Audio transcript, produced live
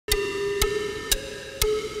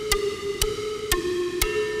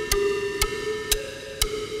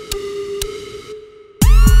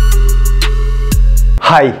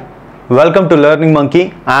Hi, welcome to Learning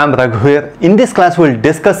Monkey. I am Raghu here. In this class, we will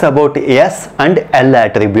discuss about S and L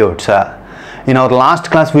attributes. In our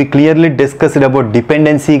last class, we clearly discussed about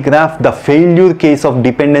dependency graph, the failure case of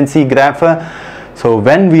dependency graph. So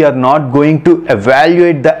when we are not going to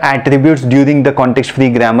evaluate the attributes during the context-free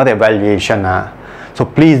grammar evaluation. So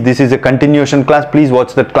please, this is a continuation class. Please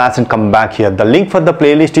watch that class and come back here. The link for the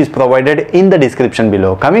playlist is provided in the description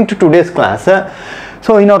below. Coming to today's class.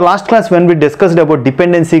 So in our last class, when we discussed about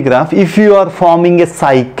dependency graph, if you are forming a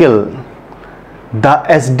cycle, the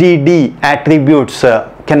SDD attributes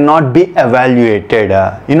cannot be evaluated.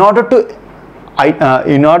 In order to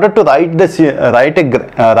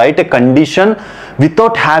write a condition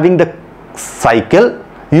without having the cycle,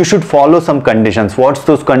 you should follow some conditions. What's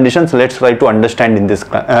those conditions? Let's try to understand in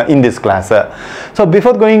this class. So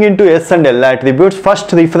before going into S and L attributes,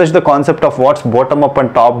 first refresh the concept of what's bottom up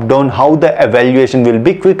and top down, how the evaluation will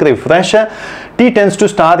be. Quick refresh. T tends to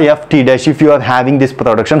star F T dash. If you are having this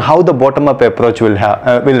production, how the bottom up approach will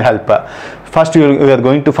help. First we are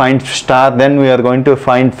going to find star, then we are going to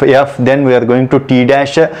find F, then we are going to T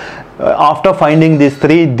dash. After finding these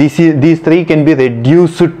three can be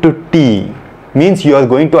reduced to T. Means you are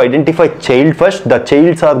going to identify child first. The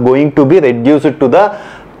childs are going to be reduced to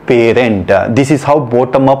the parent. This is how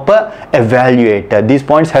bottom up evaluate. These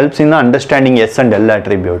points helps in understanding S and L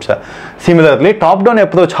attributes. Similarly, top down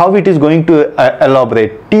approach, how it is going to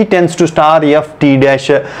elaborate. T tends to star F T dash.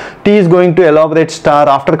 T is going to elaborate star.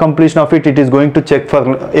 After completion of it is going to check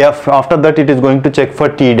for F. After that it is going to check for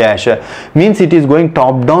T dash. Means it is going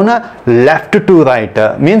top down, left to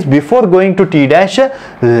right. Means before going to T dash,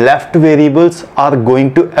 left variables are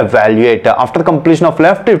going to evaluate. After completion of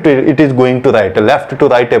left, it is going to right. Left to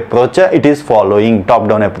right approach it is following. Top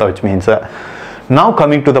down approach means. Now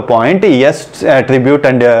coming to the point, S attribute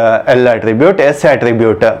and L attribute. S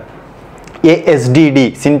attribute,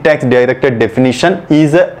 ASDD, syntax directed definition,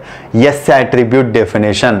 is a S attribute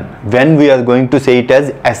definition. When we are going to say it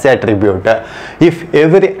as S attribute, if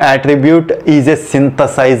every attribute is a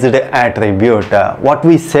synthesized attribute, what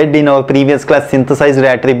we said in our previous class, synthesized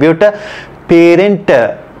attribute, parent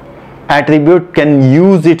attribute can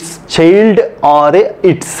use its child or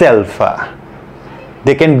itself.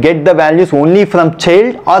 They can get the values only from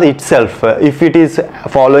child or itself. If it is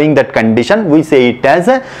following that condition, we say it as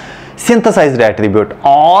a synthesized attribute.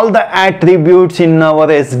 All the attributes in our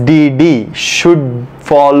SDD should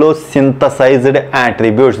follow synthesized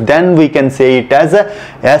attributes. Then we can say it as a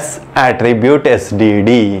S attribute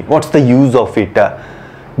SDD. What's the use of it?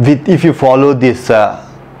 If you follow this,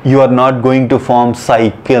 you are not going to form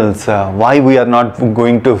cycles. Why we are not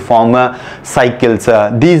going to form cycles?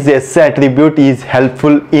 This S attribute is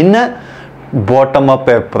helpful in bottom up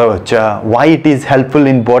approach. Why it is helpful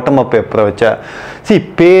in bottom up approach? See,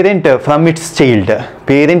 parent from its child.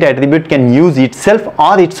 Parent attribute can use itself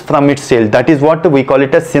or it's from its child. That is what we call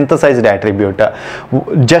it as synthesized attribute.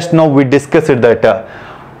 Just now we discussed that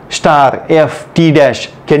star F T dash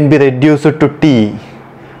can be reduced to T.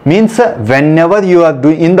 Means whenever you are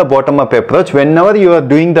doing in the bottom up approach, whenever you are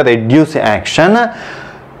doing the reduce action,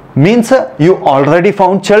 means you already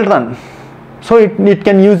found children. So it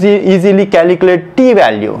can easily calculate T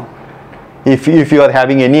value. If you are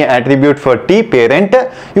having any attribute for T parent,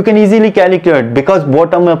 you can easily calculate, because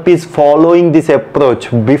bottom up is following this approach.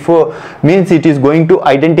 Before means it is going to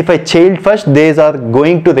identify child first, these are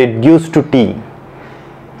going to reduce to T.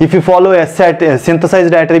 If you follow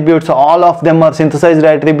synthesized attributes, all of them are synthesized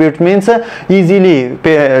attributes, means easily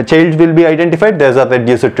child will be identified, these are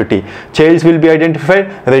reduced to T. Childs will be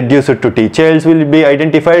identified, reduced to T. Childs will be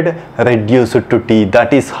identified, reduced to T.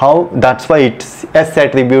 That's why it's S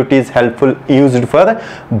attribute is helpful, used for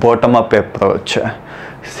bottom up approach.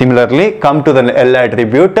 Similarly, come to the L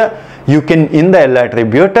attribute. You can, in the L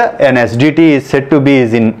attribute, an SDT is said to be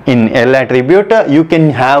in L attribute. You can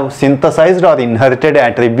have synthesized or inherited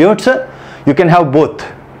attributes. You can have both,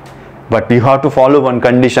 but you have to follow one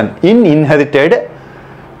condition. In inherited,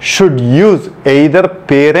 should use either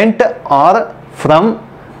parent or from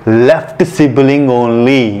left sibling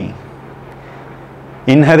only.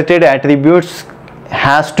 Inherited attributes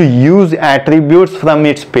has to use attributes from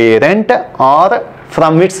its parent or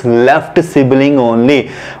from its left sibling only.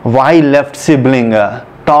 Why left sibling?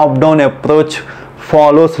 Top down approach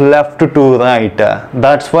follows left to right.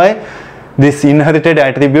 That's why this inherited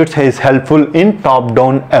attributes is helpful in top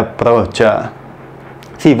down approach.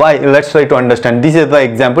 See why? Let's try to understand. This is the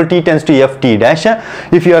example. T tends to F T dash.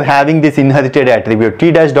 If you are having this inherited attribute,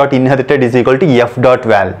 T dash dot inherited is equal to F dot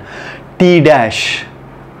val. T dash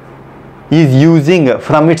is using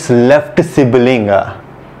from its left sibling.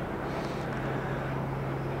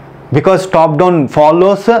 because top down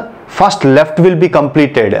follows, first left will be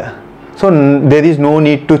completed, so there is no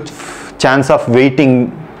need to chance of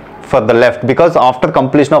waiting for the left, because after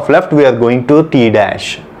completion of left we are going to T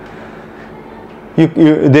dash.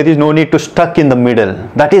 There is no need to stuck in the middle.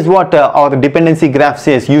 That is what our dependency graph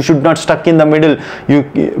says. You should not stuck in the middle.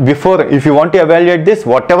 Before, if you want to evaluate this,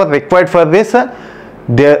 whatever required for this,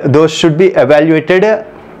 those should be evaluated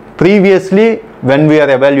previously when we are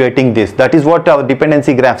evaluating this. That is what our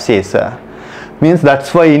dependency graph says. Means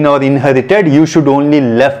that's why in our inherited you should only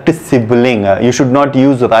left sibling. You should not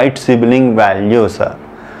use right sibling values.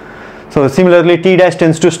 So similarly, T dash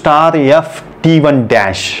tends to star F T1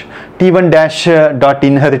 dash. T1 dash dot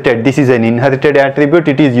inherited, this is an inherited attribute.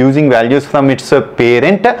 It is using values from its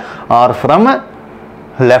parent or from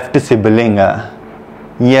left sibling.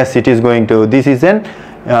 Yes, it is going to, this is an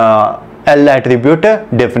L attribute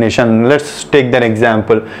definition. Let's take that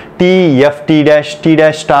example. T F T dash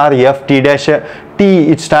star F T dash T,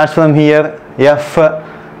 it starts from here. F,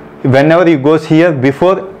 whenever it goes here,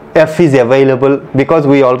 before F is available, because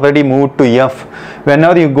we already moved to F.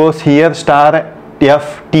 Whenever you goes here, star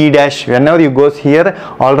F T dash, whenever you goes here,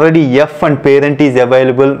 already F and parent is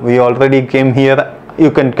available. We already came here.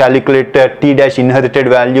 You can calculate T dash inherited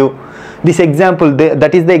value. This example,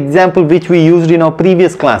 that is the example which we used in our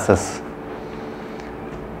previous classes.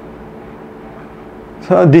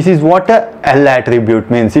 So this is what L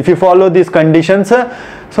attribute means. If you follow these conditions,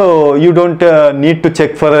 so you don't need to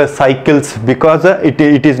check for cycles, because it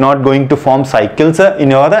is not going to form cycles in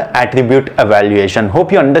your attribute evaluation.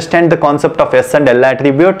 Hope you understand the concept of S and L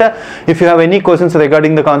attribute. If you have any questions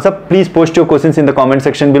regarding the concept, please post your questions in the comment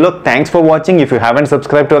section below. Thanks for watching. If you haven't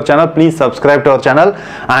subscribed to our channel, please subscribe to our channel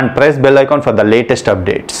and press bell icon for the latest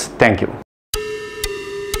updates. Thank you.